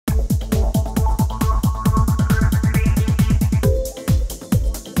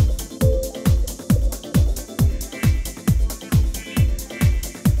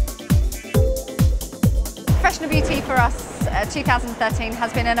2013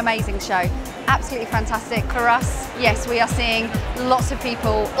 has been an amazing show. Absolutely fantastic. For us, yes, we are seeing lots of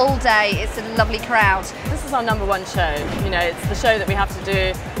people all day. It's a lovely crowd. This is our #1 show. You know, it's the show that we have to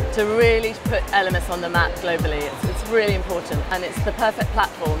do to really put LMS on the map globally. It's really important, and it's the perfect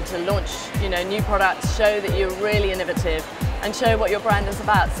platform to launch, you know, new products, show that you're really innovative, and show what your brand is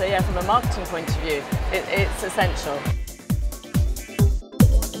about. So yeah, from a marketing point of view, it's essential.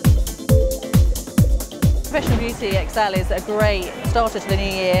 Professional Beauty Excel is a great starter to the new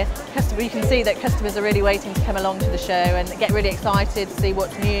year. You can see that customers are really waiting to come along to the show and get really excited to see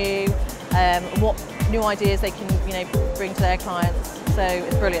what's new, what new ideas they can, you know, bring to their clients. So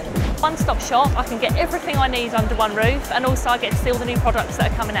it's brilliant. One-stop shop, I can get everything I need under one roof, and also I get to see all the new products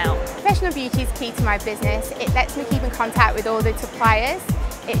that are coming out. Professional beauty is key to my business. It lets me keep in contact with all the suppliers,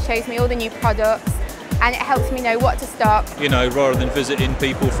 it shows me all the new products, and it helps me know what to stock. You know, rather than visiting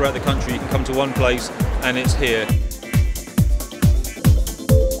people throughout the country, you can come to one place and it's here.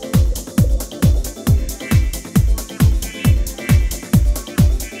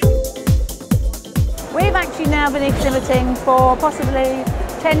 We've actually now been exhibiting for possibly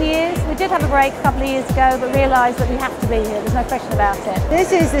 10 years. We did have a break a couple of years ago, but realised that we have to be here. There's no question about it.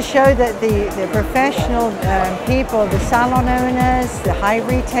 This is the show that the professional people, the salon owners, the high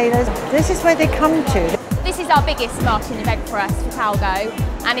retailers, this is where they come to. This is our biggest marketing event for us, for Talgo,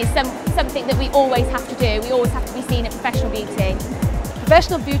 and it's something that we always have to do. We always have to be seen at Professional Beauty.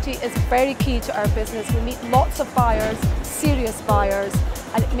 Professional beauty is very key to our business. We meet lots of buyers, serious buyers,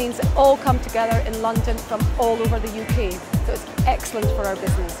 and it means they all come together in London from all over the UK. So it's excellent for our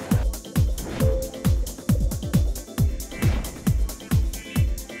business.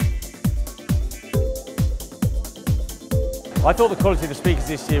 I thought the quality of the speakers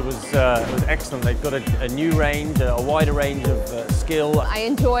this year was excellent. They've got a new range, a wider range of skill. I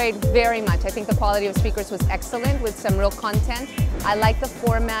enjoyed very much. I think the quality of speakers was excellent with some real content. I like the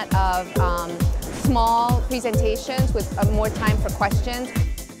format of small presentations with more time for questions.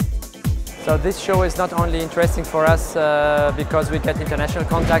 So this show is not only interesting for us because we get international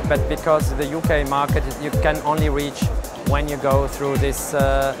contact, but because the UK market you can only reach when you go through this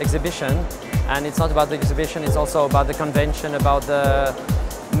exhibition. And it's not about the exhibition, it's also about the convention, about the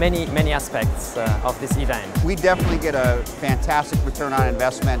many aspects of this event. We definitely get a fantastic return on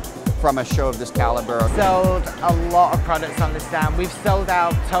investment from a show of this caliber. Sold a lot of products on the stand. We've sold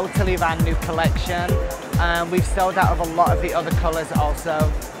out totally of our new collection. We've sold out of a lot of the other colours also.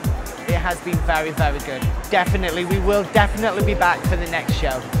 It has been very, very good. Definitely, we will definitely be back for the next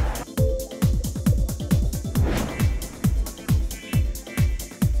show.